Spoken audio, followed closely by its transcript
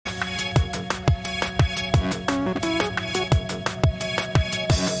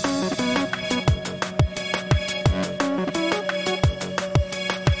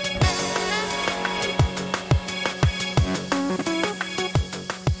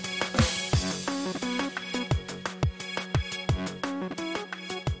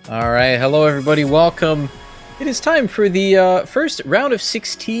All right, hello everybody, welcome. It is time for the first round of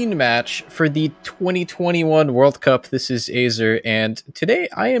 16 match for the 2021 World Cup. This is Azer, and today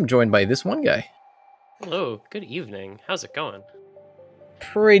I am joined by this one guy. Hello, good evening. How's it going?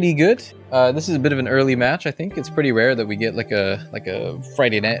 Pretty good. This is a bit of an early match. I think it's pretty rare that we get like a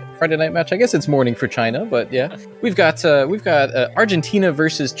Friday night match. I guess it's morning for China, but yeah, we've got Argentina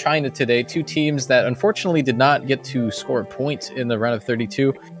versus China today. Two teams that unfortunately did not get to score a point in the round of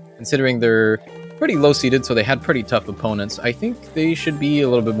 32, considering they're pretty low seeded, so they had pretty tough opponents. I think they should be a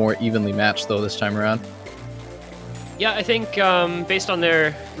little bit more evenly matched though this time around. Yeah, I think based on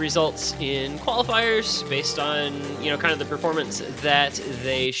their results in qualifiers, based on kind of the performance that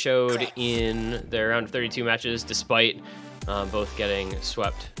they showed in their round of 32 matches, despite both getting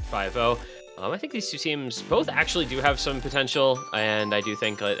swept 5-0, I think these two teams both actually do have some potential, and I do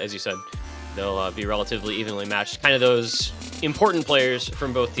think, as you said, they'll be relatively evenly matched. Kind of those important players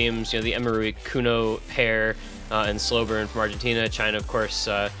from both teams, the Emiru Ikuno pair and SlowBurn from Argentina. China, of course,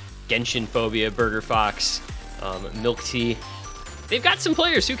 Genshinphobia, Burger Fox. Milk Tea. They've got some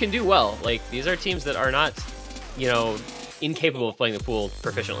players who can do well. Like, these are teams that are not, incapable of playing the pool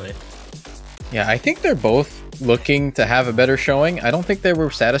proficiently. Yeah, I think they're both looking to have a better showing. I don't think they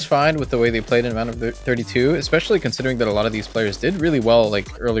were satisfied with the way they played in round of 32, especially considering that a lot of these players did really well like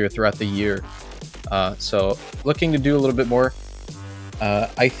earlier throughout the year. So looking to do a little bit more.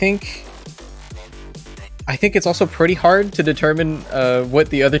 I think it's also pretty hard to determine what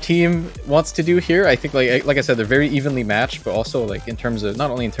the other team wants to do here. I think, like I said, they're very evenly matched, but also like in terms of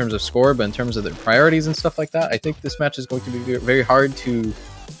not only in terms of score, but in terms of their priorities and stuff like that. I think this match is going to be very hard to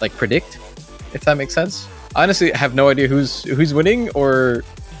like predict, if that makes sense. Honestly, I have no idea who's winning or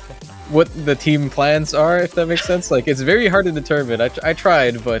what the team plans are, if that makes sense. Like, it's very hard to determine. I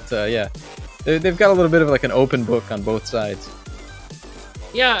tried, but yeah, they've got a little bit of like an open book on both sides.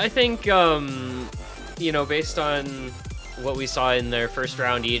 Yeah, I think based on what we saw in their first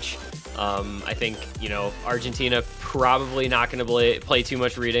round each, I think, Argentina probably not going to play too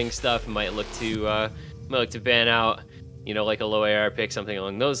much reading stuff. Might look to ban out, like a low AR pick, something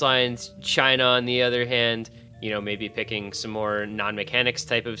along those lines. China, on the other hand, maybe picking some more non-mechanics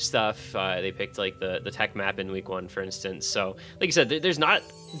type of stuff. They picked like the tech map in week 1, for instance. So, like you said, there's not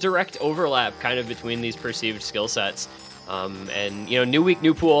direct overlap kind of between these perceived skill sets. And new week,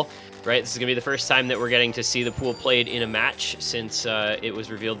 new pool. Right, this is going to be the first time that we're getting to see the pool played in a match since it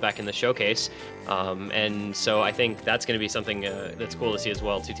was revealed back in the showcase. And so I think that's going to be something that's cool to see as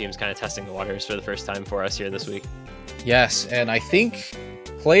well. Two teams kind of testing the waters for the first time for us here this week. Yes, and I think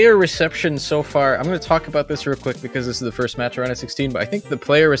player reception so far, I'm going to talk about this real quick because this is the first match around at 16, but I think the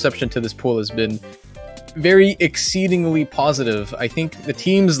player reception to this pool has been very exceedingly positive. I think the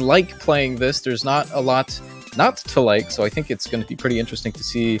teams like playing this. There's not a lot not to like, so I think it's going to be pretty interesting to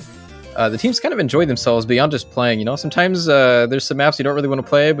see the teams kind of enjoy themselves beyond just playing. Sometimes there's some maps you don't really want to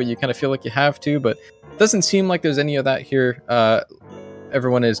play, but you kind of feel like you have to, but it doesn't seem like there's any of that here.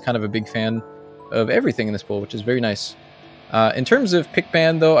 Everyone is kind of a big fan of everything in this pool, which is very nice. In terms of pick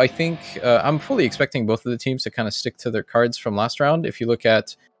ban, though, I think I'm fully expecting both of the teams to kind of stick to their cards from last round. If you look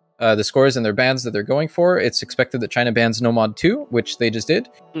at the scores and their bans that they're going for, it's expected that China bans NoMod 2, which they just did,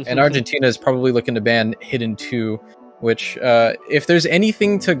 and Argentina is probably looking to ban Hidden 2, which if there's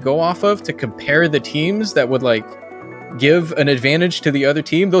anything to go off of to compare the teams that would like give an advantage to the other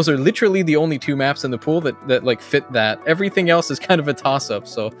team, those are literally the only two maps in the pool that like fit that. Everything else is kind of a toss-up,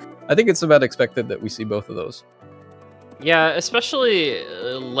 so I think it's about expected that we see both of those. Yeah, especially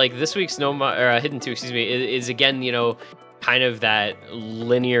like this week's Hidden 2, is again, kind of that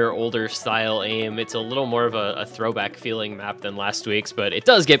linear older style aim. It's a little more of a throwback feeling map than last week's, but it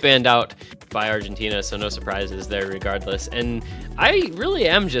does get banned out by Argentina, so no surprises there regardless. And I really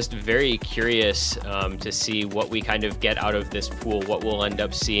am just very curious to see what we kind of get out of this pool, what we'll end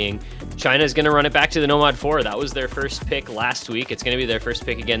up seeing. China's going to run it back to the NoMod 4. That was their first pick last week. It's going to be their first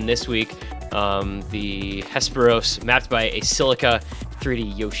pick again this week. The Hesperos, mapped by a Silica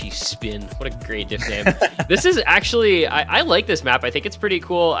 3D Yoshi Spin. What a great diff name. This is actually, I like this map. I think it's pretty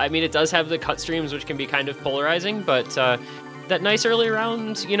cool. I mean, it does have the cut streams, which can be kind of polarizing, but that nice early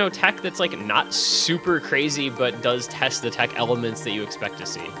round, tech that's like not super crazy, but does test the tech elements that you expect to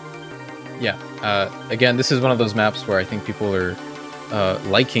see. Yeah. Again, this is one of those maps where I think people are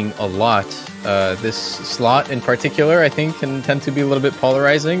liking a lot. This slot in particular, I think, can tend to be a little bit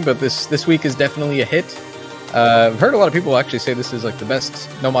polarizing, but this week is definitely a hit. I've heard a lot of people actually say this is like the best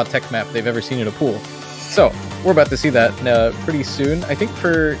NoMod tech map they've ever seen in a pool. So we're about to see that pretty soon. I think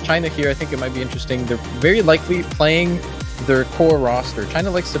for China here, I think it might be interesting. They're very likely playing their core roster.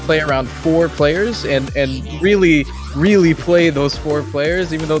 China likes to play around 4 players and really play those 4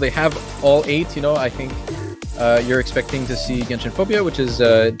 players, even though they have all 8. You know, I think you're expecting to see Genshinphobia, which is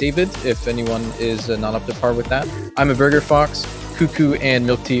David, if anyone is not up to par with that. I'm a Burger Fox, Cuckoo, and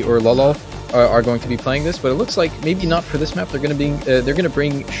EmertxE or Lolo are going to be playing this, but it looks like maybe not for this map. They're going to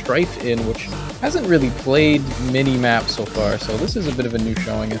bring Strife in, which hasn't really played many maps so far. So this is a bit of a new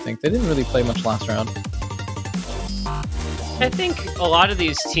showing. I think they didn't really play much last round. I think a lot of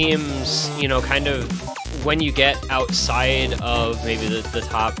these teams, you know, kind of when you get outside of maybe the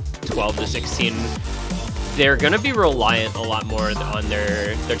top 12 to 16, they're going to be reliant a lot more on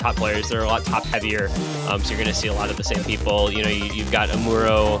their top players. They're a lot top heavier, so you're going to see a lot of the same people. You know, you've got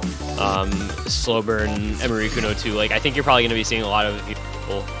Amuro, SlowBurn, Emiru, Ikuno too. Like, I think you're probably going to be seeing a lot of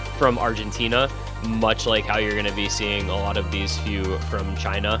people from Argentina, much like how you're going to be seeing a lot of these few from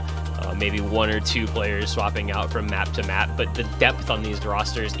China. Maybe 1 or 2 players swapping out from map to map, but the depth on these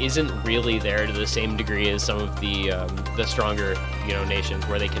rosters isn't really there to the same degree as some of the stronger, you know, nations,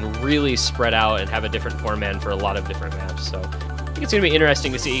 where they can really spread out and have a different four-man for a lot of different maps. So I think it's going to be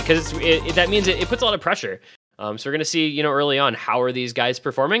interesting to see, because that means it puts a lot of pressure. So we're going to see, you know, early on, how are these guys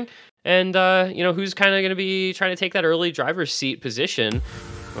performing, and you know, who's kind of going to be trying to take that early driver's seat position.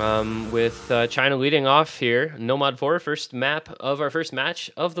 With China leading off here. NoMod 4, first map of our first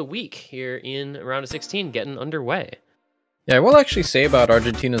match of the week here in round of 16, getting underway. Yeah, I will actually say about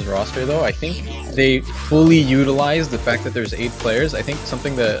Argentina's roster, though, I think they fully utilize the fact that there's 8 players. I think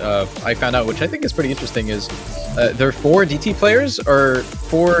something that I found out, which I think is pretty interesting, is their 4 DT players are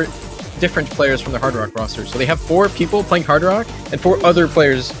 4 different players from the Hard Rock roster. So they have 4 people playing Hard Rock and 4 other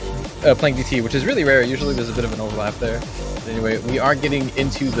players playing DT, which is really rare. Usually there's a bit of an overlap there. Anyway, we are getting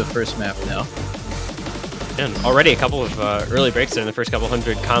into the first map now. And already a couple of early breaks there in the first couple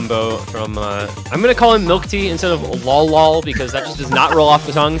hundred combo from, I'm going to call him EmertxE instead of Lol, because that just does not roll off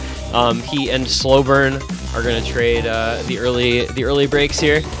the tongue. He and SlowBurn are going to trade the early breaks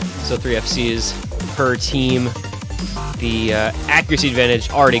here. So 3 FCs per team. The accuracy advantage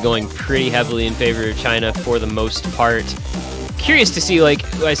already going pretty heavily in favor of China for the most part. Curious to see, like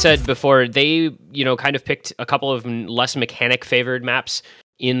I said before, they, you know, kind of picked a couple of less mechanic favored maps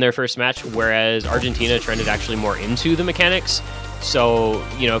in their first match, whereas Argentina trended actually more into the mechanics. So,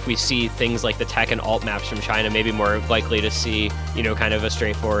 you know, if we see things like the tech and alt maps from China, maybe more likely to see, you know, kind of a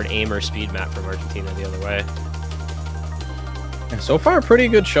straightforward aim or speed map from Argentina the other way. So far, pretty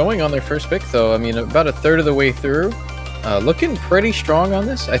good showing on their first pick, though. I mean, about a third of the way through. Looking pretty strong on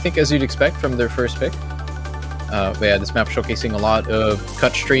this, I think, as you'd expect from their first pick. But yeah, this map showcasing a lot of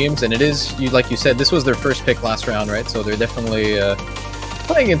cut streams, and it is, like you said, this was their first pick last round, right? So they're definitely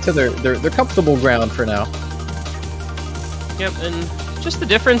playing into their comfortable ground for now. Yep, and just the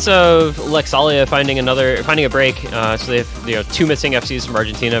difference of Lexalia finding a break. So they have, you know, 2 missing FCs from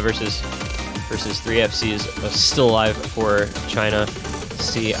Argentina versus 3 FCs still alive for China.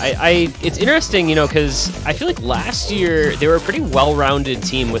 See, it's interesting, you know, because I feel like last year they were a pretty well-rounded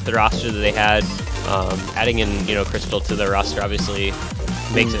team with the roster that they had. Adding in, you know, Crystal to their roster obviously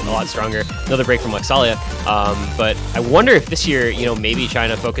makes it a lot stronger. Another break from Lexalia. But I wonder if this year, you know, maybe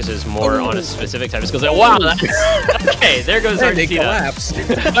China focuses more on a specific type of skills. Like, wow, okay, there goes Argentina.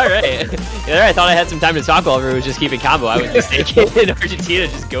 All right. Yeah, I thought I had some time to talk while everyone was just keeping combo. I was just thinking Argentina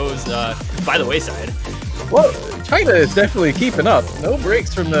just goes by the wayside. Well, China is definitely keeping up. No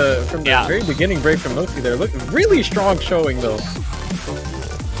breaks from the very beginning break from EmertxE there. Look, really strong showing though.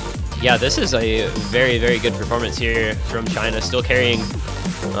 Yeah, this is a very, very good performance here from China. Still carrying 2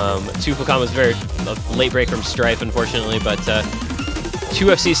 full combos. Very late break from Strife, unfortunately, but 2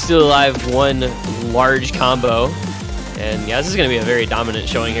 FCs still alive, 1 large combo. And yeah, this is going to be a very dominant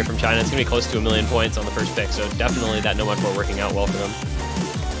showing here from China. It's going to be close to 1 million points on the first pick, so definitely that NoMod 4 working out well for them.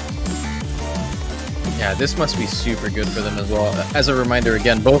 Yeah, this must be super good for them as well. As a reminder,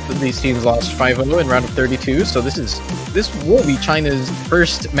 again, both of these teams lost 5-0 in round of 32, so this will be China's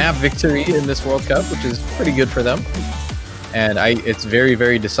first map victory in this World Cup, which is pretty good for them. And it's very,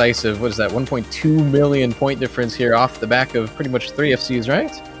 very decisive. What is that? 1.2 million point difference here off the back of pretty much 3 FCs,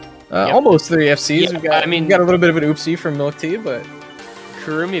 right? Yep. Almost 3 FCs. Yeah, we got a little bit of an oopsie from EmertxE, but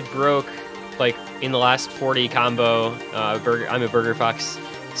Kurumi broke like in the last 40 combo. I'm a Burger Fox.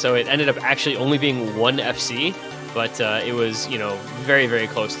 So it ended up actually only being 1 FC, but it was, you know, very, very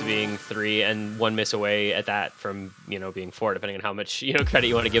close to being 3 and 1 miss away at that from, you know, being 4, depending on how much, you know, credit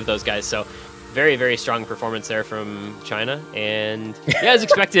you want to give those guys. So very, very strong performance there from China. And yeah, as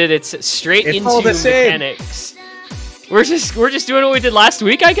expected, it's straight into mechanics. we're just doing what we did last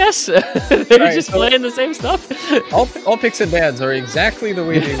week, I guess. They're just playing the same stuff. all picks and bans are exactly the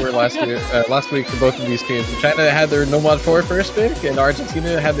way they were last week for both of these teams. China had their NoMod 4 first pick, and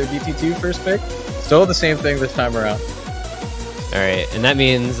Argentina had their DT2 first pick. Still the same thing this time around. All right, and that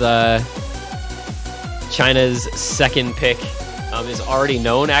means China's second pick is already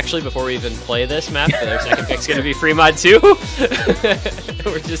known, actually, before we even play this map. Their second pick's going to be free mod 2.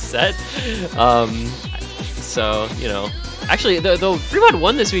 We're just set. So, you know, actually, the free mod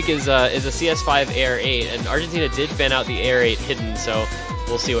 1 this week is a CS5 AR8, and Argentina did ban out the AR8 hidden, so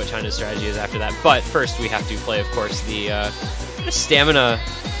we'll see what China's strategy is after that. But first, we have to play, of course, the stamina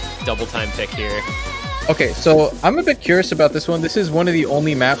double time pick here. Okay, so I'm a bit curious about this one. This is one of the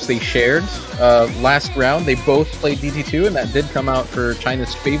only maps they shared last round. They both played DT2, and that did come out for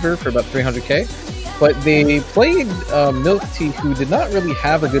China's favor for about 300k. But they played EmertxE, who did not really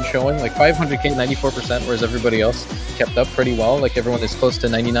have a good showing, like 500k, 94%, whereas everybody else kept up pretty well, like everyone is close to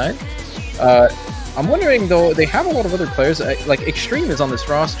 99. I'm wondering, though, they have a lot of other players, like EmertxE is on this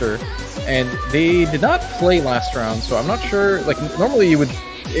roster, and they did not play last round, so I'm not sure, like, normally you would...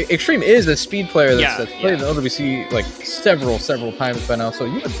 EmertxE is a speed player that's played in LWC like several times by now, so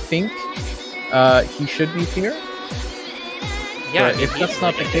you would think he should be here. Yeah, but if that's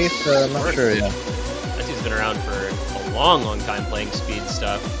not the case, I'm not sure. Yeah, that dude's been around for a long time playing speed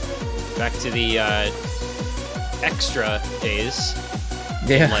stuff. Back to the extra days.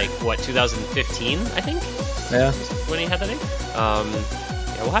 Yeah. Like what, 2015, I think. Yeah. When he had that name.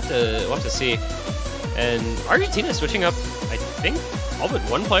 Yeah, we'll have to see. And Argentina switching up, I think, all but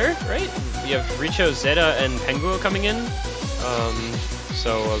one player, right? You have Richo, Zeta, and Penguo coming in.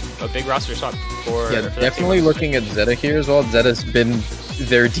 So a big roster swap for... Yeah, for definitely looking at Zeta here as well. Zeta's been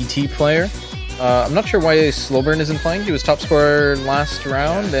their DT player. I'm not sure why SlowBurn isn't playing. He was top scorer last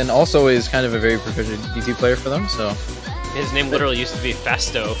round, and also is kind of a very proficient DT player for them, so... His name literally used to be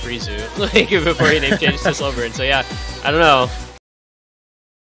Fasto Frizu, like, before he name changed to SlowBurn, so yeah, I don't know.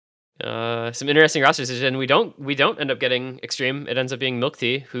 Some interesting rosters, and we don't end up getting EmertxE. It ends up being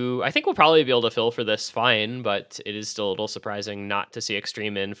EmertxE, who I think will probably be able to fill for this fine, but it is still a little surprising not to see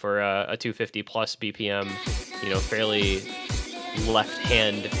EmertxE in for a 250 plus BPM, you know, fairly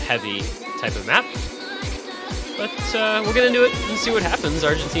left-hand heavy type of map. But we'll get into it and see what happens.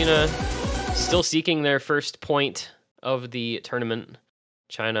 Argentina still seeking their first point of the tournament.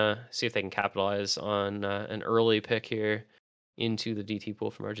 China, see if they can capitalize on an early pick here into the DT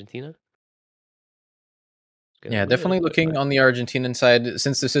pool from Argentina. Yeah, definitely looking on the Argentinian side.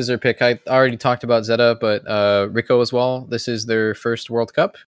 Since this is their pick, I already talked about Zeta, but Rico as well. This is their first World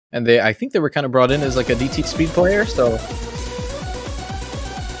Cup, and I think they were kind of brought in as like a DT speed player, so...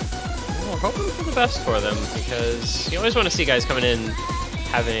 Well, hoping for the best for them, because you always want to see guys coming in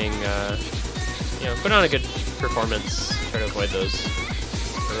having, you know, put on a good performance, try to avoid those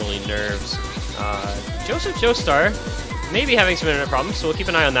early nerves. Jostar maybe having some internet problems, so we'll keep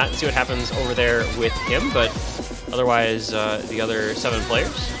an eye on that and see what happens over there with him, but otherwise the other 7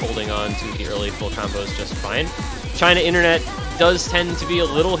 players holding on to the early full combos just fine. China internet does tend to be a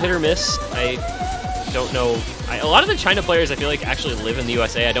little hit or miss. I don't know. A lot of the China players I feel like actually live in the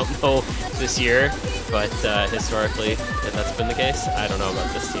USA. I don't know this year, but historically that's been the case. I don't know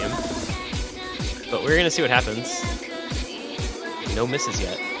about this team. But we're going to see what happens. No misses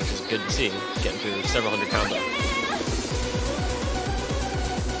yet, which is good to see. Getting through several hundred combos.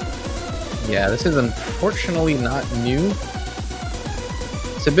 Yeah, this is unfortunately not new.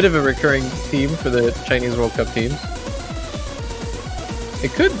 It's a bit of a recurring theme for the Chinese World Cup teams.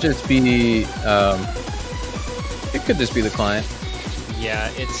 It could just be, the client.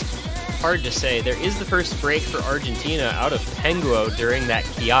 Yeah, it's hard to say. There is the first break for Argentina out of Penguo during that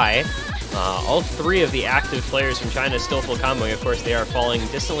Ki. All 3 of the active players from China still full comboing. Of course, they are falling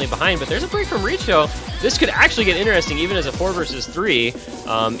distantly behind, but there's a break from Richo. This could actually get interesting, even as a 4 versus 3,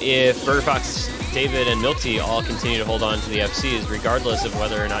 if BurgerFox, David, and EmertxE all continue to hold on to the FCs, regardless of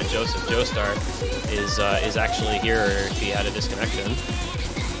whether or not Jostar is actually here or if he had a disconnection.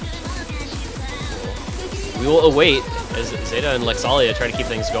 We will await as Zeta and Lexalia try to keep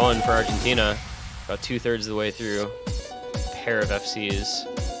things going for Argentina. About 2/3 of the way through a pair of FCs.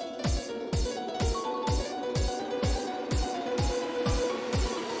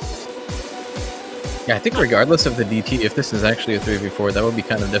 Yeah, I think regardless of the DT, if this is actually a 3v4, that would be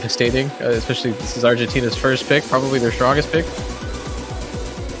kind of devastating. Especially if this is Argentina's first pick, probably their strongest pick.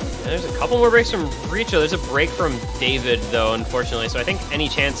 And there's a couple more breaks from Richo. There's a break from David, though, unfortunately. So I think any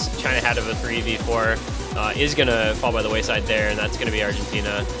chance China had of a 3v4 is going to fall by the wayside there, and that's going to be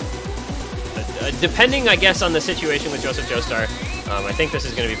Argentina. Depending, I guess, on the situation with Jostar, I think this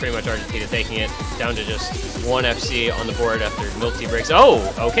is going to be pretty much Argentina taking it down to just 1 FC on the board after Milk Tea breaks.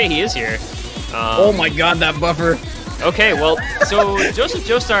 Oh, okay, he is here. Oh my god, that buffer. Okay, well, so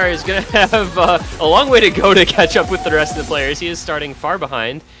Jostar is going to have a long way to go to catch up with the rest of the players. He is starting far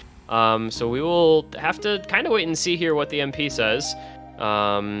behind. So we will have to kind of wait and see here what the MP says.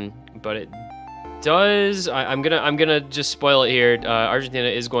 But it does. I'm gonna just spoil it here. Argentina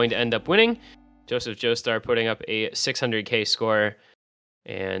is going to end up winning. Jostar putting up a 600k score,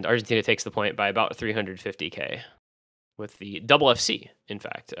 and Argentina takes the point by about 350k with the double FC. In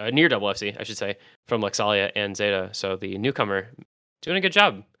fact, near double FC, I should say, from Lexalia and Zeta. So the newcomer doing a good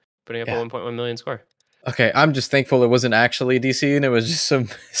job, putting up a 1.1 million score. Okay, I'm just thankful it wasn't actually DC and it was just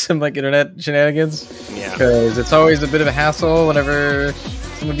some like internet shenanigans. Yeah. Because it's always a bit of a hassle whenever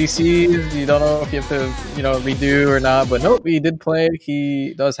someone DCs. You don't know if you have to, redo or not. But nope, he did play.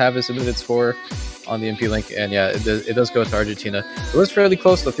 He does have his submitted score on the MP link, and yeah, it does go to Argentina. It was fairly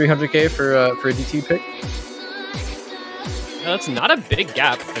close to 300k for a DT pick. That's not a big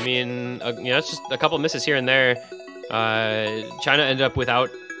gap. I mean, it's just a couple misses here and there. China ended up with 1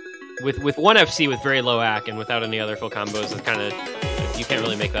 FC with very low AC and without any other full combos. It's kind of, you can't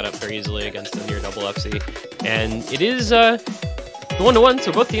really make that up very easily against a near double FC. And it is 1-1,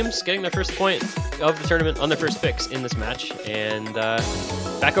 so both teams getting their first point of the tournament on their first picks in this match. And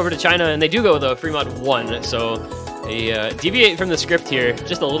back over to China, and they do go with a free mod 1, so they deviate from the script here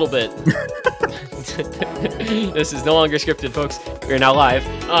just a little bit. This is no longer scripted, folks. We are now live.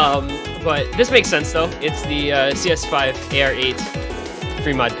 But this makes sense, though. It's the CS5 AR8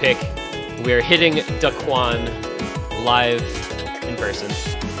 free mod pick. We're hitting Daquan live in person.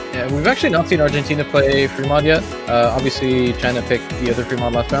 Yeah, we've actually not seen Argentina play free mod yet. Obviously, China picked the other free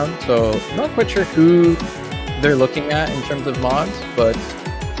mod last round, so I'm not quite sure who they're looking at in terms of mods, but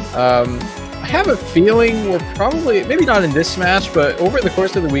I have a feeling we're probably, maybe not in this match, but over the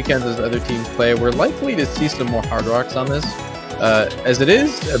course of the weekends as other teams play, we're likely to see some more hard rocks on this. As it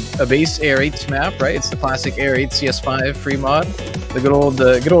is a base AR8 map, right? It's the classic AR8 CS5 free mod, the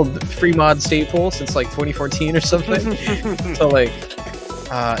good old free mod staple since like 2014 or something. So like,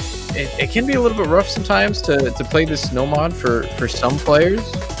 it can be a little bit rough sometimes to play this NoMod for some players.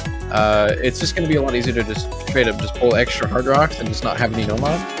 It's just going to be a lot easier to just straight up just pull extra hard rocks and just not have any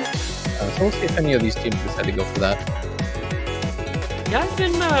NoMod. So we'll see if any of these teams decide to go for that. Yeah, I've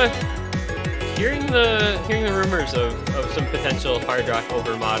been hearing the rumors of some potential hard rock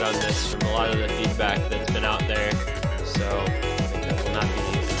overmod on this from a lot of the feedback that's been out there. So I think that will not be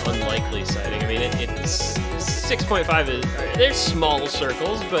an unlikely sighting. I mean, it's 6.5 is, they're small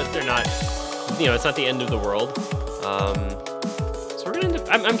circles, but they're not, it's not the end of the world. So we're gonna end up,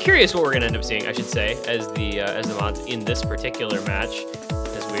 I'm curious what we're gonna end up seeing, I should say, as the mods in this particular match,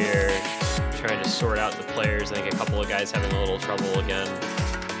 as we're trying to sort out the players. I think a couple of guys having a little trouble again.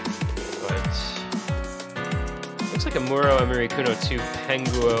 But looks like Amuro, Emiru, Ikuno, 2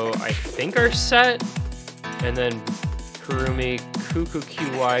 Penguo, I think are set. And then Kurumi, Kuku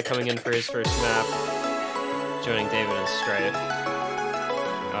QY coming in for his first map, joining David and Strife.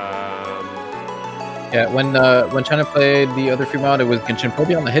 Yeah, when China played the other free mod, it was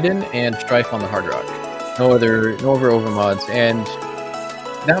Genshinphobia on the hidden and Strife on the hard rock. No other overmods, and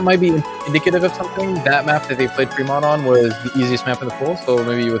that might be indicative of something. That map that they played free mod on was the easiest map in the pool, so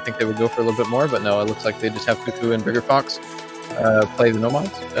maybe you would think they would go for a little bit more, but no, it looks like they just have Cuckoo and Bigger Fox play the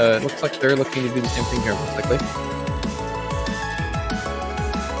NoMods. It looks like they're looking to do the same thing here, most likely.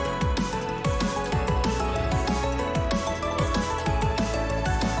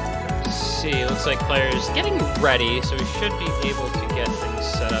 See, looks like players getting ready, so we should be able to get things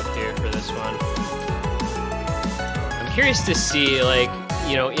set up here for this one. I'm curious to see, like,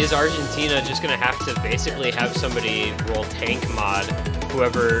 is Argentina just going to have to basically have somebody roll tank mod,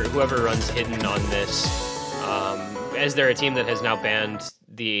 whoever runs hidden on this, as they're a team that has now banned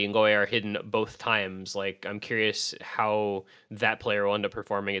the Ngoyar hidden both times. Like, I'm curious how that player will end up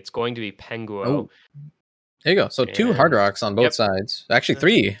performing. It's going to be Penguo. Oh. There you go. So 2 hard rocks on both sides. Actually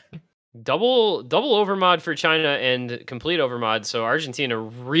 3. Double overmod for China and complete overmod. So Argentina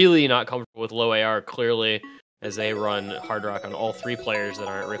really not comfortable with low AR, clearly, as they run hard rock on all 3 players that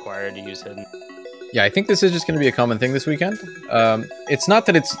aren't required to use hidden. Yeah, I think this is just going to be a common thing this weekend. It's not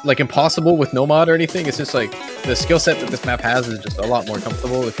that it's like impossible with NoMod or anything. It's just like the skill set that this map has is just a lot more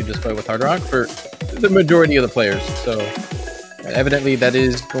comfortable if you just play with hard rock for the majority of the players. So evidently that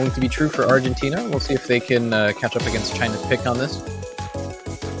is going to be true for Argentina. We'll see if they can catch up against China's pick on this.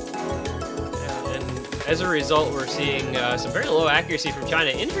 As a result, we're seeing some very low accuracy from China.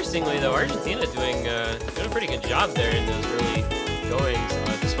 Interestingly, though, Argentina doing a pretty good job there in those early goings,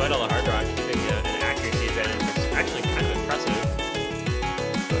 despite all the hard rock, keeping an accuracy advantage. It's actually kind of impressive.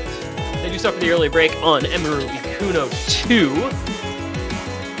 do stuff for the early break on Emiru Ikuno 2. We'll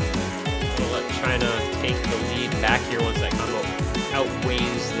let China take the lead back here once that combo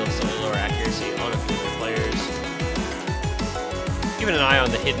outweighs the slightly lower accuracy on a few of the players. Keeping an eye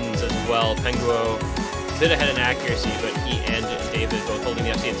on the hiddens as well. Penguo a bit ahead in accuracy, but he and David both holding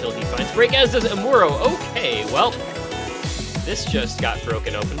the FC until he finds break, as does Amuro. Okay, well, this just got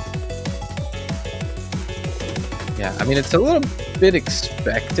broken open. Yeah, I mean, it's a little bit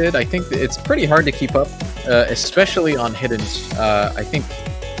expected. I think it's pretty hard to keep up, especially on hiddens. I think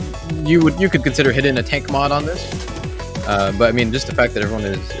you could consider hidden a tank mod on this, but I mean, just the fact that everyone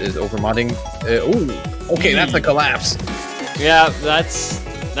is over modding. Oh, okay, that's a collapse. Yeah, that's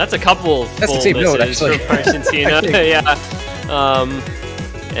a couple. That's the same note, actually. From Argentina. Yeah.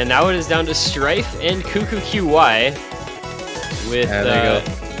 And now it is down to Strife and Cuckoo QY. With there you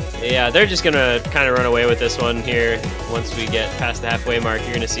go. Yeah, they're just gonna kind of run away with this one here. Once we get past the halfway mark,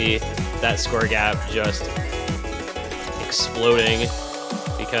 you're gonna see that score gap just exploding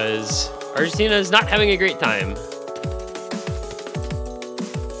because Argentina is not having a great time.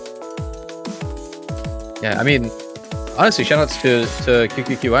 Yeah, I mean, honestly, shoutouts to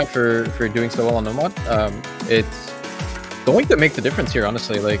QQQI for doing so well on NoMod. It's going to make the difference here,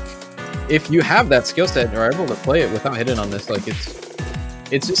 honestly. Like, if you have that skill set and are able to play it without hidden on this, like,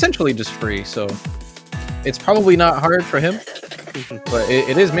 it's essentially just free. So it's probably not hard for him, but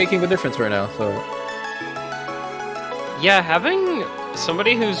it is making the difference right now. So yeah, having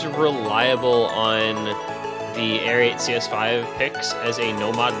somebody who's reliable on the Air 8 CS5 picks as a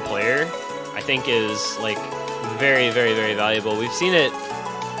NoMod player, I think is like very, very, very valuable. We've seen it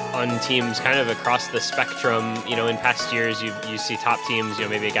on teams kind of across the spectrum. You know, in past years, you see top teams, you know,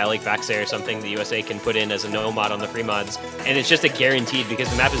 maybe a guy like EmertxE or something the USA can put in as a NoMod on the free mods, and it's just a guaranteed because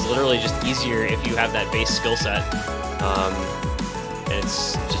the map is literally just easier if you have that base skill set. And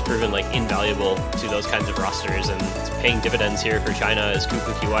it's just proven like invaluable to those kinds of rosters, and it's paying dividends here for China as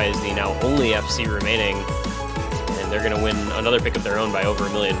Cuckoo QI is the now only FC remaining, and they're going to win another pick of their own by over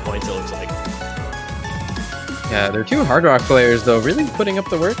 1 million points, it looks like. yeah, they're two Hard Rock players though, really putting up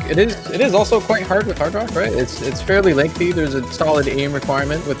the work. It is also quite hard with Hard Rock, right? It's fairly lengthy. There's a solid aim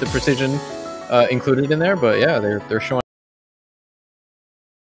requirement with the precision included in there, but yeah, they're showing.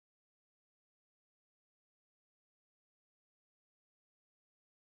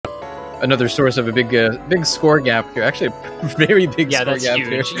 Another source of a big score gap here. Actually, a very big score gap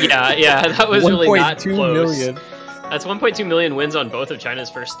huge. here. Yeah, that was really not close. 1.2 million. That's 1.2 million wins on both of China's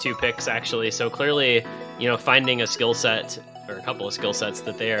first two picks, actually. So clearly, you know, finding a skill set, or a couple of skill sets,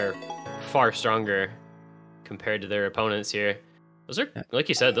 that they are far stronger compared to their opponents here. Those are, like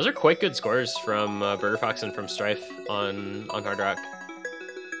you said, those are quite good scores from BurgerFox and from Strife on Hard Rock.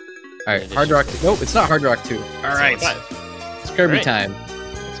 All right, Hard Rock. Nope, it's not Hard Rock 2. All right, it's Kirby time.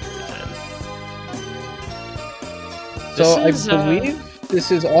 So I believe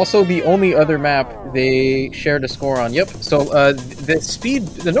this is also the only other map they shared a score on. Yep. So the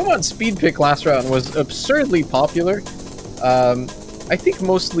NoMod speed pick last round was absurdly popular. I think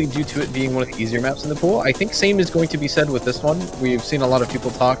mostly due to it being one of the easier maps in the pool. I think same is going to be said with this one. We've seen a lot of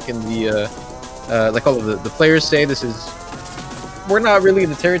people talk in the like all of the players say this is, we're not really in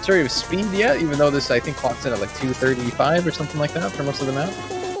the territory of speed yet, even though this I think clocks in at like 235 or something like that for most of the map.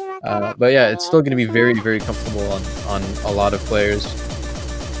 But yeah, it's still going to be very, very comfortable on a lot of players.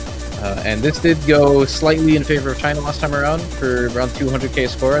 And this did go slightly in favor of China last time around for around 200k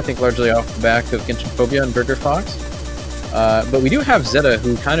score, I think largely off the back of Genshinphobia and BurgerFox. But we do have Zeta,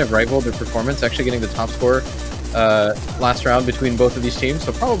 who kind of rivaled their performance, actually getting the top score last round between both of these teams,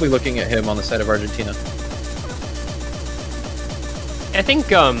 so probably looking at him on the side of Argentina. I think,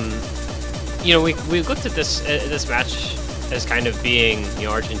 you know, we looked at this match as kind of being, you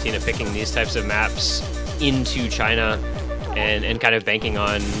know, Argentina picking these types of maps into China and kind of banking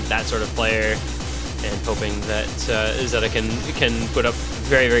on that sort of player and hoping that Zeta can put up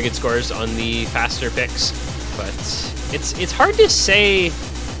very, very good scores on the faster picks. But it's hard to say,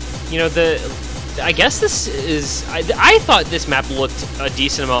 you know, I guess this is, I thought this map looked a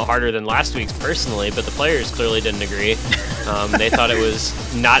decent amount harder than last week's personally, but the players clearly didn't agree. They thought it was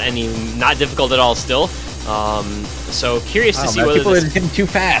not difficult at all still. So curious to see whether people are hitting too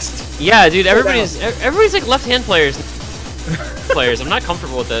fast. Yeah, dude, everybody's like left-hand players. I'm not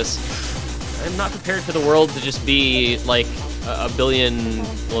comfortable with this. I'm not prepared for the world to just be like a billion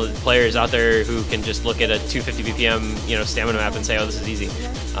players out there who can just look at a 250 BPM, you know, stamina map and say, "Oh, this is easy."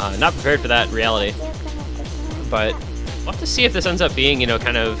 Not prepared for that reality. But we'll have to see if this ends up being, you know,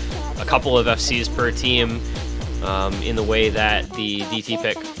 kind of a couple of FCs per team, in the way that the DT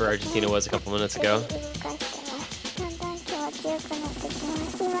pick for Argentina was a couple minutes ago.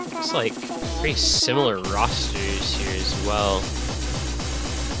 Looks like pretty similar rosters here as well.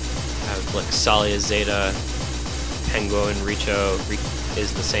 Have Lexalia, Zeta, Penguo, and Richo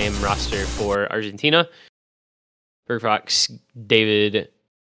is the same roster for Argentina. Bergfox, David,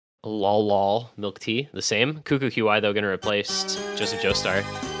 Lol, Milk Tea, the same. Cuckoo QI though going to replace Joseph Jostar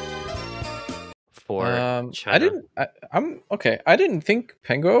for China. I'm okay. I didn't think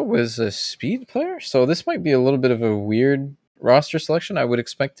Penguo was a speed player, so this might be a little bit of a weird roster selection. I would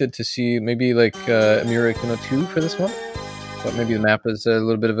expected to see maybe like Emiru Ikuno 2 for this one, but maybe the map is a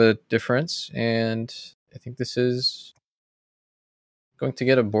little bit of a difference, and I think this is going to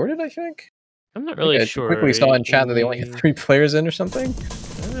get aborted, I think. I'm not really sure. I quickly saw in chat that they only had 3 players in or something.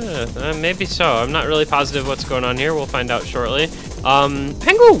 Maybe so. I'm not really positive what's going on here. We'll find out shortly.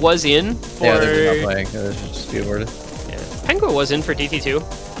 Penguo was in for... Yeah, they're not playing. They're just be aborted. Yeah. Penguo was in for TT2.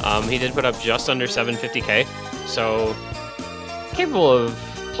 He did put up just under 750k, so capable of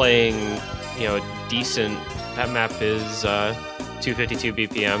playing, you know, decent. That map is 252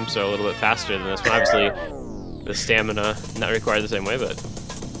 BPM, so a little bit faster than this one. Obviously, the stamina not required the same way, but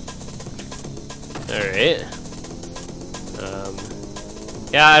all right.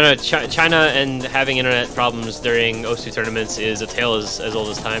 Yeah, I don't know. China and having internet problems during OSU tournaments is a tale as old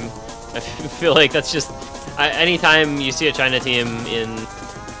as time. I feel like that's just anytime you see a China team in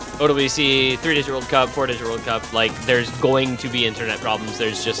OWC, 3-digit World Cup, 4-digit World Cup, like there's going to be internet problems.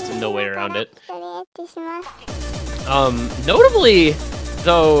 There's just no way around it. Notably,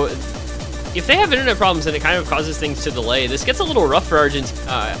 though, if they have internet problems and it kind of causes things to delay, this gets a little rough for Argentina.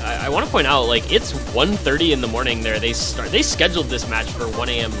 I want to point out, like, it's 1:30 in the morning there. They scheduled this match for 1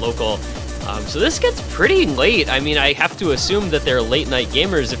 a.m. local, so this gets pretty late. I mean, I have to assume that they're late night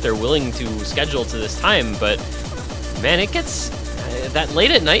gamers if they're willing to schedule to this time, but man, it gets that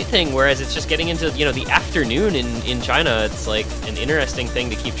late at night thing, whereas it's just getting into, you know, the afternoon in China. It's like an interesting thing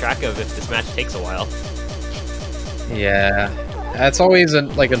to keep track of if this match takes a while. Yeah. It's always,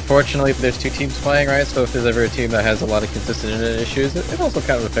 like, unfortunately, there's 2 teams playing, right? So if there's ever a team that has a lot of consistent internet issues, it also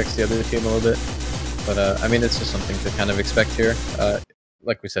kind of affects the other team a little bit. But, I mean, it's just something to kind of expect here.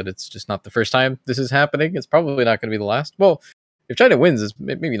 Like we said, it's just not the first time this is happening. It's probably not going to be the last. Well, if China wins, it's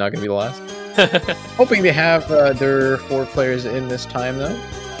maybe not going to be the last. Hoping they have their 4 players in this time, though.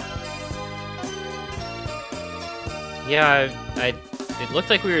 Yeah, it looked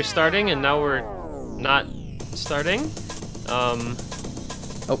like we were starting, and now we're not starting. I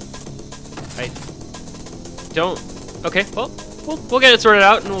don't. Okay, well, we'll get it sorted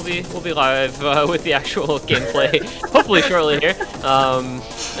out, and we'll be live with the actual gameplay hopefully shortly here.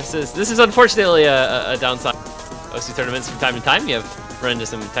 This is unfortunately a downside. OC tournaments from time to time, you have run into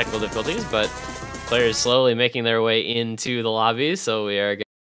some technical difficulties, but players slowly making their way into the lobby, so we are gonna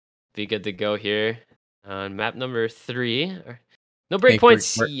be good to go here on map number 3. No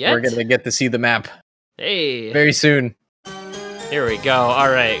breakpoints yet. We're gonna get to see the map. Hey, very soon. Here we go. All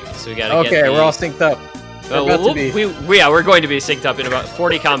right, so we gotta get we're all synced up. We're going to be synced up in about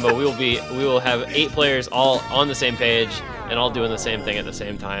 40 combo. We will have 8 players all on the same page and all doing the same thing at the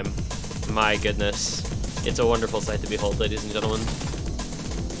same time. My goodness, it's a wonderful sight to behold, ladies and gentlemen.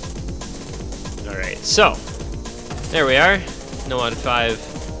 All right, so there we are. NoMod 5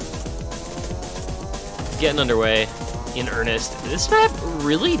 getting underway in earnest. This map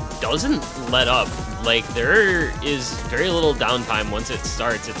really doesn't let up. Like, there is very little downtime once it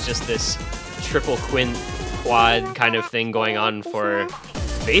starts. It's just this triple quint quad kind of thing going on for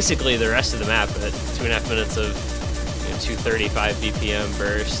basically the rest of the map at 2.5 minutes of 235 BPM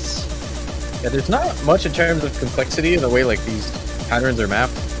bursts. Yeah, there's not much in terms of complexity in the way like these patterns are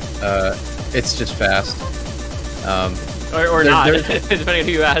mapped. It's just fast. Or not, depending on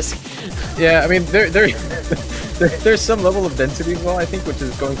who you ask. Yeah, I mean, there's some level of density as well, I think, which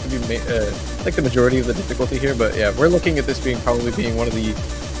is going to be like the majority of the difficulty here. But yeah, we're looking at this probably being one of the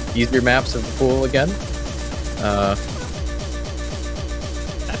easier maps of the pool again.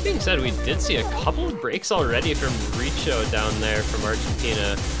 That being said, we did see a couple of breaks already from Richo down there from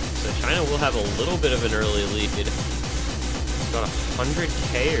Argentina, so China will have a little bit of an early lead. About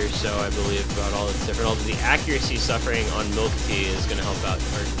 100k or so, I believe, about all its different. Although the accuracy suffering on Milk Tea is going to help out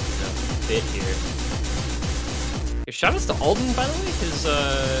Argentina a bit here. Shout outs to Alden, by the way, his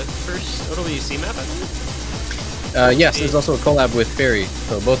first OWC map, I believe. Yes, there's also a collab with Fairy,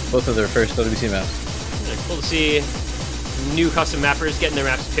 so both of their first OWC maps. Yeah, cool to see new custom mappers getting their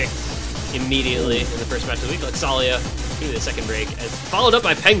maps picked immediately in the first match of the week. Lexalia through the second break, as followed up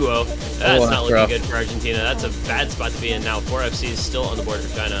by Penguo. That's not looking good for Argentina. That's a bad spot to be in now. 4 FCs still on the board for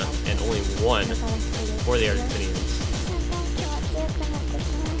China, and only 1 for the Argentinians.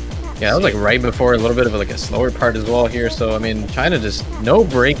 Yeah, that was like right before a little bit of like a slower part as well here. So I mean, China just no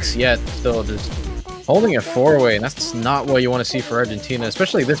breaks yet, still just holding a 4-way, and that's not what you want to see for Argentina,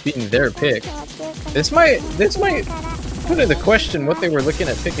 especially this being their pick. This might put into question what they were looking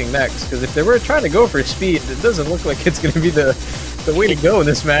at picking next, because if they were trying to go for speed, it doesn't look like it's going to be the way to go in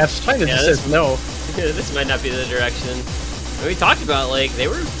this match. China just says no. This might not be the direction. And we talked about, like, they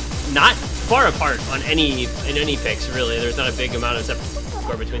were not far apart on any picks, really. There's not a big amount of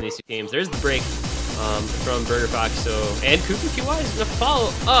score between these two teams. There's the break from BurgerFox, and Kuku QY is going to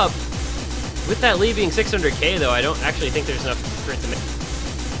follow up with that lead being 600k, though. I don't actually think there's enough for it to make,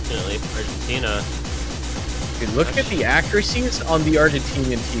 definitely, for Argentina. Dude, look at the accuracies on the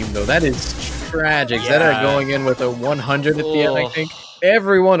Argentinian team, though. That is tragic. Zeta going in with a 100 at the end, I think.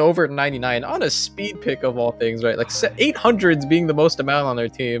 Everyone over 99 on a speed pick of all things, right? Like 800s being the most amount on their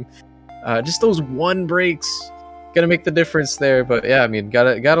team. Just those one breaks gonna make the difference there. But yeah, I mean,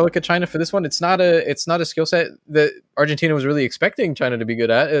 gotta look at China for this one. It's not a skill set that Argentina was really expecting China to be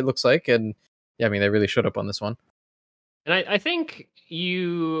good at, it looks like, and yeah, I mean, they really showed up on this one. And I think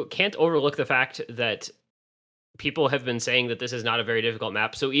you can't overlook the fact that people have been saying that this is not a very difficult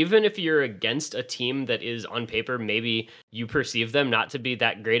map. So even if you're against a team that is on paper, maybe you perceive them not to be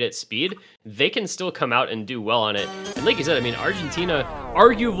that great at speed, they can still come out and do well on it. And like you said, I mean, Argentina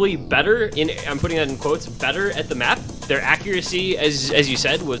arguably better I'm putting that in quotes, better at the map. Their accuracy, as you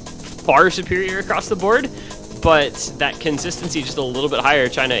said, was far superior across the board, but that consistency just a little bit higher.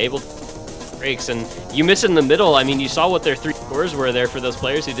 China able to breaks, and you miss in the middle. I mean, you saw what their 3 scores were there for those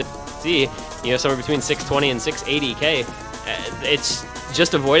players who didn't see, somewhere between 620 and 680k. It's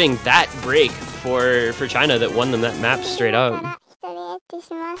just avoiding that break for China that won them that map straight up.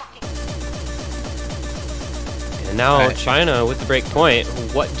 And now China with the break point,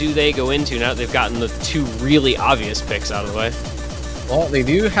 what do they go into now that they've gotten the 2 really obvious picks out of the way? Well, they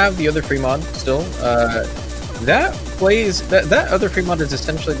do have the other free mod still. That other free mod is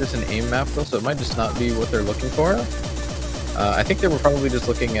essentially just an aim map, though, so it might just not be what they're looking for. I think they were probably just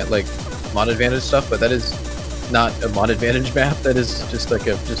looking at like mod advantage stuff, but that is not a mod advantage map. That is just like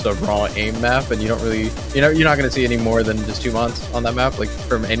a raw aim map, and you don't really, you're not going to see any more than just 2 mods on that map, like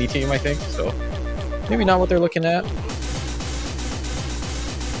from any team, I think. So maybe not what they're looking at.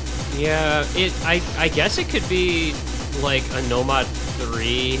 Yeah, I guess it could be like a NoMod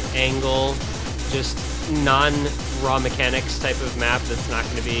 3 angle, just non-raw mechanics type of map that's not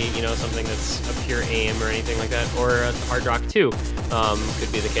going to be, something that's a pure aim or anything like that, or a Hard Rock 2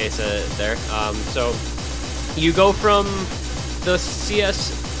 could be the case there. So you go from the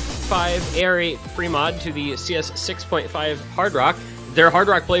CS5 AR8 free mod to the CS 6.5 Hard Rock. Their Hard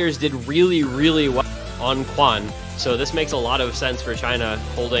Rock players did really, really well on Quan, so this makes a lot of sense for China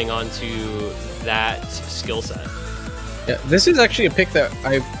holding on to that skill set. Yeah, this is actually a pick that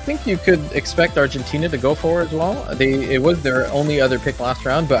I think you could expect Argentina to go for as well. It was their only other pick last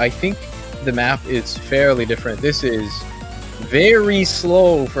round, but I think the map is fairly different. This is very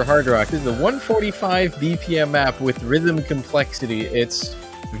slow for Hard Rock. This is a 145 BPM map with rhythm complexity. It's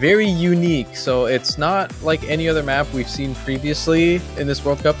very unique, so it's not like any other map we've seen previously in this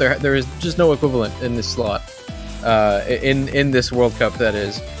World Cup. There is just no equivalent in this slot, in this World Cup, that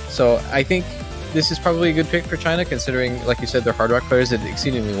is. So I think this is probably a good pick for China, considering, like you said, their Hard Rock players did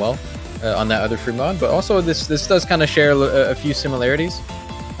exceedingly well on that other free mod. But also, this does kind of share a few similarities.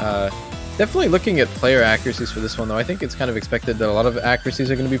 Definitely looking at player accuracies for this one, though, I think it's kind of expected that a lot of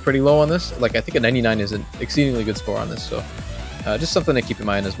accuracies are going to be pretty low on this. Like, I think a 99 is an exceedingly good score on this, so just something to keep in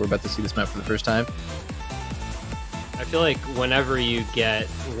mind as we're about to see this map for the first time. I feel like whenever you get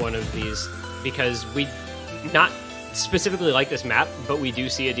one of these, because we not specifically like this map, but we do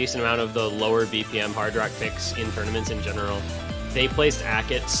see a decent amount of the lower BPM Hard Rock picks in tournaments in general. They placed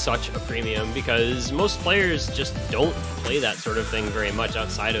AK at such a premium because most players just don't play that sort of thing very much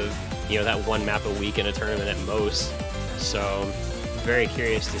outside of, that 1 map a week in a tournament at most. So very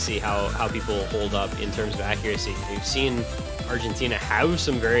curious to see how people hold up in terms of accuracy. We've seen Argentina have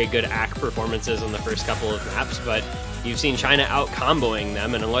some very good AK performances on the first couple of maps, but you've seen China out comboing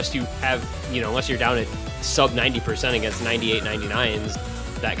them, and unless you have, unless you're down at sub 90% against 98,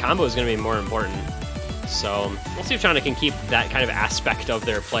 99s, that combo is going to be more important. So we'll see if China can keep that kind of aspect of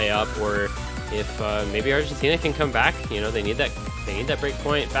their play up, or if maybe Argentina can come back. They need that break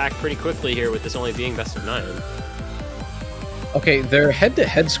point back pretty quickly here with this only being best of 9. Okay, their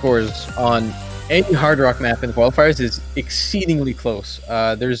head-to-head scores on any Hard Rock map in qualifiers is exceedingly close.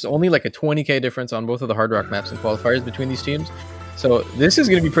 There's only like a 20k difference on both of the Hard Rock maps in qualifiers between these teams. So this is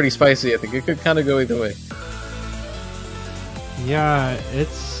going to be pretty spicy. I think it could kind of go either way. Yeah,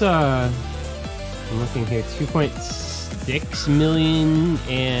 it's I'm looking here, 2.6 6 million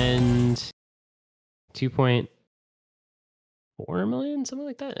and 2.4 million, something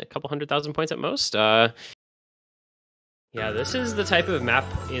like that. A couple 100,000 points at most. Yeah, this is the type of map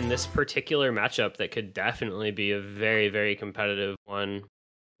in this particular matchup that could definitely be a very, very competitive one.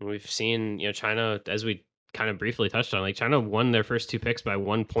 We've seen, China, as we kind of briefly touched on, like China won their first 2 picks by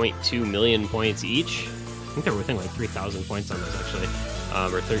 1.2 million points each. I think they're within like 3,000 points on those actually,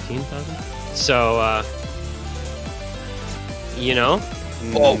 or 13,000. So,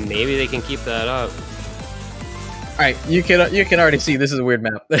 maybe they can keep that up. All right, you can already see this is a weird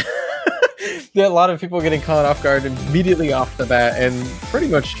map. There are a lot of people getting caught off guard immediately off the bat, and pretty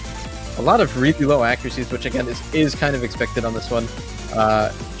much a lot of really low accuracies, which again is kind of expected on this one.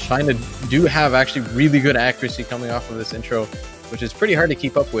 China do have actually really good accuracy coming off of this intro, which is pretty hard to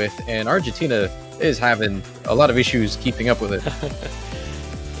keep up with, and Argentina is having a lot of issues keeping up with it.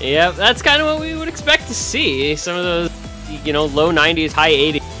 Yeah, that's kind of what we would expect to see. Some of those, low 90s, high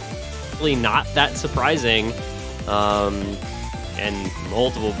 80s, really not that surprising. And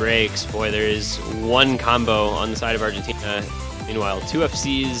multiple breaks. Boy, there is one combo on the side of Argentina. Meanwhile, 2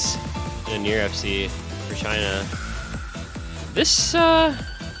 FCs and a near FC for China. This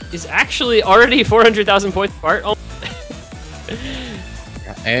is actually already 400,000 points apart.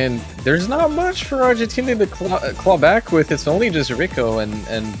 And there's not much for Argentina to claw back with. It's only just Rico,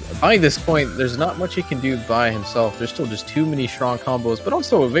 and by this point, there's not much he can do by himself. There's still just too many strong combos, but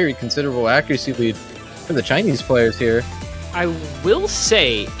also a very considerable accuracy lead for the Chinese players here. I will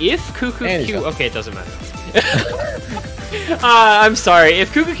say, if Kuku-Q... Okay, it doesn't matter. I'm sorry.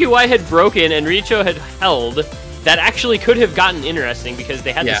 If Kuku-QY had broken and Richo had held, that actually could have gotten interesting because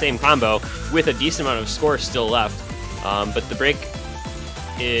they had the same combo with a decent amount of score still left. But the break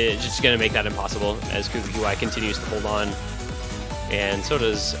is just going to make that impossible as Kuku-QY continues to hold on. And so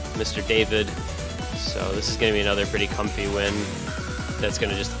does Mr. David. So this is going to be another pretty comfy win that's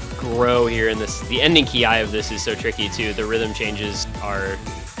going to just grow here in this. The ending ki of this is so tricky too. The rhythm changes are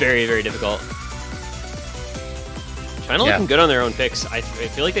very, very difficult. China looking good on their own picks. I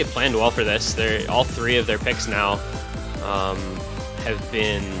feel like they planned well for this. All 3 of their picks now have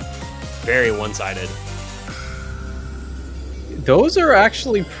been very one-sided. Those are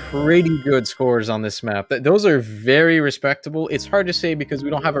actually pretty good scores on this map. Those are very respectable. It's hard to say because we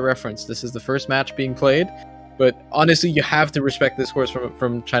don't have a reference. This is the first match being played. But honestly, you have to respect the scores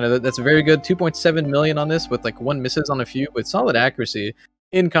from China. That's very good. 2.7 million on this with like 1 misses on a few with solid accuracy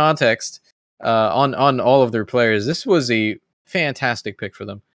in context on all of their players. This was a fantastic pick for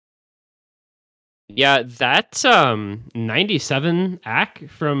them. Yeah, that 97 AC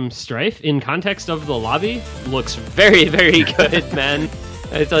from Strife in context of the lobby looks very, very good, man.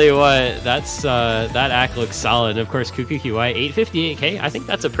 I tell you what, that AC looks solid. And of course, Kuku-QY 858k. I think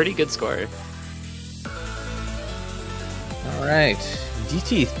that's a pretty good score. Alright,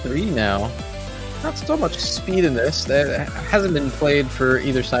 DT3 now. Not so much speed in this. That hasn't been played for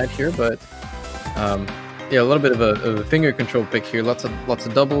either side here, but yeah, a little bit of a finger control pick here. Lots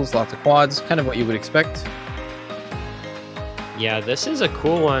of doubles, lots of quads, kind of what you would expect. Yeah, this is a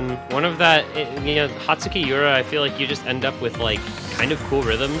cool one. One of that, Hatsuki Yura, I feel like you just end up with like kind of cool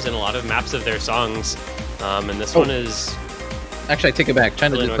rhythms in a lot of maps of their songs. And this one is... Actually, I take it back.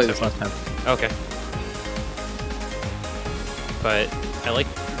 China did play this last time. Okay. But I like,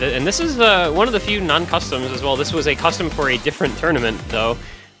 and this is one of the few non-customs as well. This was a custom for a different tournament, though,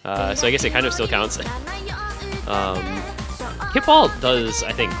 so I guess it kind of still counts. Hitball does,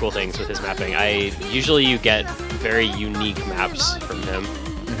 I think, cool things with his mapping. Usually you get very unique maps from him.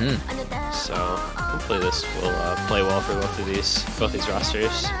 So hopefully this will play well for both these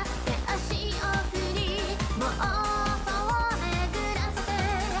rosters.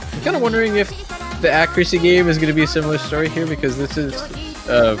 I'm kind of wondering if the accuracy game is going to be a similar story here, because this is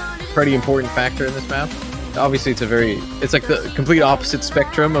a pretty important factor in this map. Obviously, it's like the complete opposite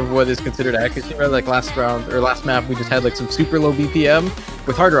spectrum of what is considered accuracy, right? Like last map, we just had like some super low BPM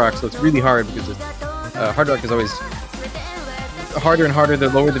with Hard Rock, so it's really hard because Hard Rock is always harder and harder the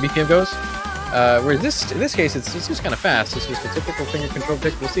lower the BPM goes. Whereas in this case, it's just kind of fast. It's just a typical finger control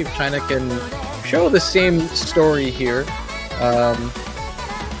pick. We'll see if China can show the same story here.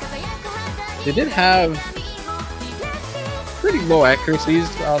 They did have pretty low accuracies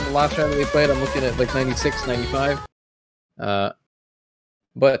on the last round that they played. I'm looking at like 96, 95.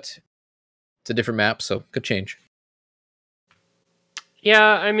 But it's a different map, so could change. Yeah,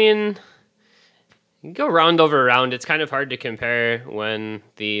 I mean, you go round over round. It's kind of hard to compare when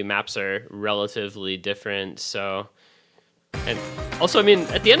the maps are relatively different. So, and also, I mean,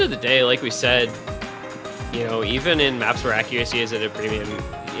 at the end of the day, like we said, even in maps where accuracy is at a premium,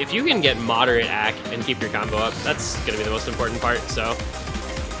 if you can get moderate AC and keep your combo up, that's going to be the most important part. So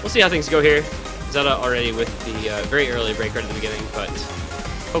we'll see how things go here. Zeta already with the very early break right at the beginning, but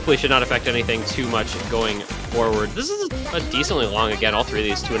hopefully should not affect anything too much going forward. This is a decently long, again, all three of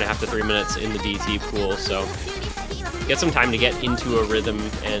these 2.5 to 3 minutes in the DT pool, so get some time to get into a rhythm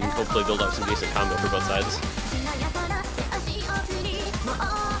and hopefully build up some decent combo for both sides.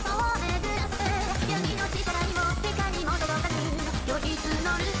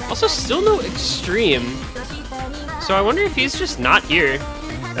 Also, still no Extreme, so I wonder if he's just not here.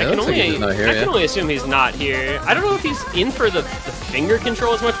 I can only assume he's not here. I don't know if he's in for the finger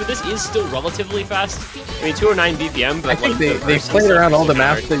control as much, but this is still relatively fast. I mean, 209 BPM, but I think they played around all the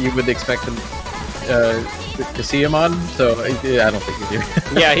maps that you would expect them to see him on, so yeah, I don't think he's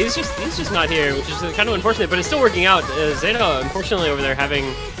here. Yeah, he's just not here, which is kind of unfortunate, but it's still working out. Zeta, unfortunately, over there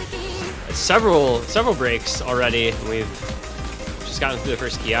having several breaks already. We've just gotten through the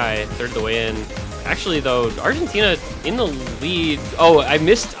first KI, third of the way in. Actually, though, Argentina in the lead. Oh, I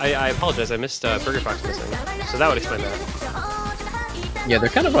apologize. I missed Burger Fox missing. So that would explain that. Yeah, they're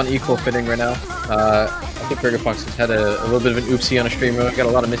kind of on equal fitting right now. I think Burger Fox has had a little bit of an oopsie on a stream mode. Got a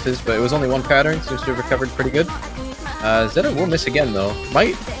lot of misses, but it was only one pattern. Seems to have recovered pretty good. Zeta will miss again, though.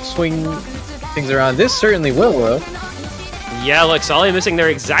 Might swing things around. This certainly will, though. Yeah, Lexalia missing there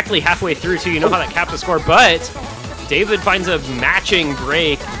exactly halfway through, too. You know how that caps the score, but David finds a matching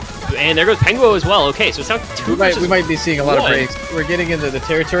break. And there goes Penguo as well. Okay, so it's now 2 we might be seeing a lot of breaks. We're getting into the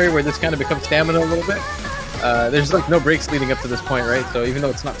territory where this kind of becomes stamina a little bit. There's like no breaks leading up to this point, right? So even though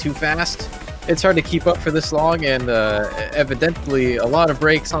it's not too fast, it's hard to keep up for this long, and evidently a lot of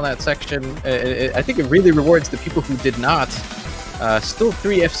breaks on that section. I think it really rewards the people who did not. Still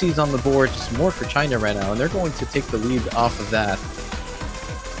 3 FCs on the board, just more for China right now, and they're going to take the lead off of that.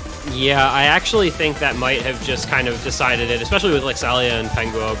 Yeah, I actually think that might have just kind of decided it, especially with Lexalia and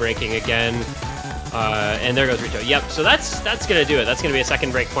Penguo breaking again. And there goes Rito. Yep, so that's going to do it. That's going to be a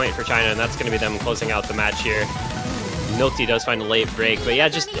second break point for China, and that's going to be them closing out the match here. Milty does find a late break, but yeah,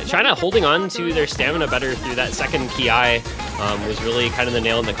 just China holding on to their stamina better through that second KI was really kind of the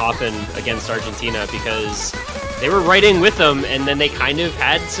nail in the coffin against Argentina, because they were right in with them, and then they kind of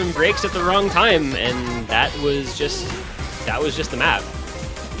had some breaks at the wrong time, and that was just the map.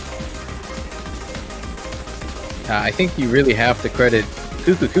 I think you really have to credit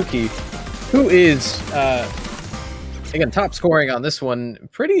Kuki, who is, again, top scoring on this one,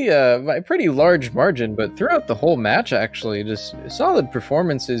 by a pretty large margin, but throughout the whole match, actually, just solid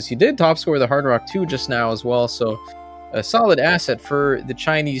performances. He did top score the Hard Rock 2 just now as well, so a solid asset for the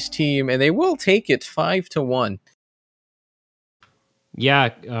Chinese team, and they will take it 5-1. Yeah,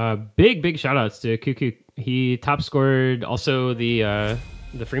 big shout outs to Kuku. He top scored also the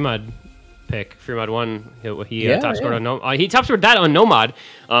Freemod pick, Freemod 1. He top scored on he top scored that on NoMod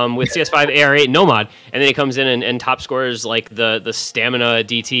with CS5 AR8 NoMod, and then he comes in and top scores like the stamina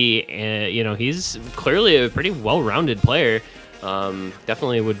DT, and you know, he's clearly a pretty well-rounded player.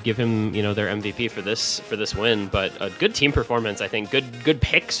 Definitely would give him, you know, their MVP for this win, but a good team performance, I think. Good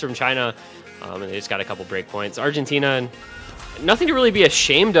picks from China, and they just got a couple break points. Argentina, nothing to really be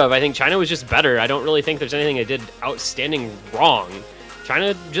ashamed of. I think China was just better. I don't really think there's anything they did outstanding wrong.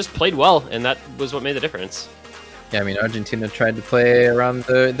 China just played well, and that was what made the difference. Yeah, I mean, Argentina tried to play around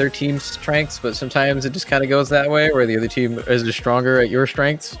their team's strengths, but sometimes it just kind of goes that way, where the other team is stronger at your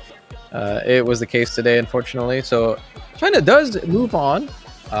strengths. It was the case today, unfortunately. So China does move on.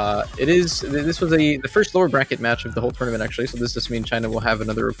 This was the first lower bracket match of the whole tournament, actually. So this just means China will have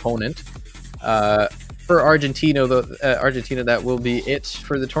another opponent. For Argentina, that will be it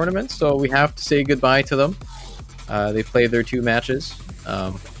for the tournament. So we have to say goodbye to them. They played their 2 matches.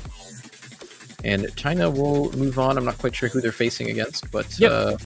 And China will move on. I'm not quite sure who they're facing against, but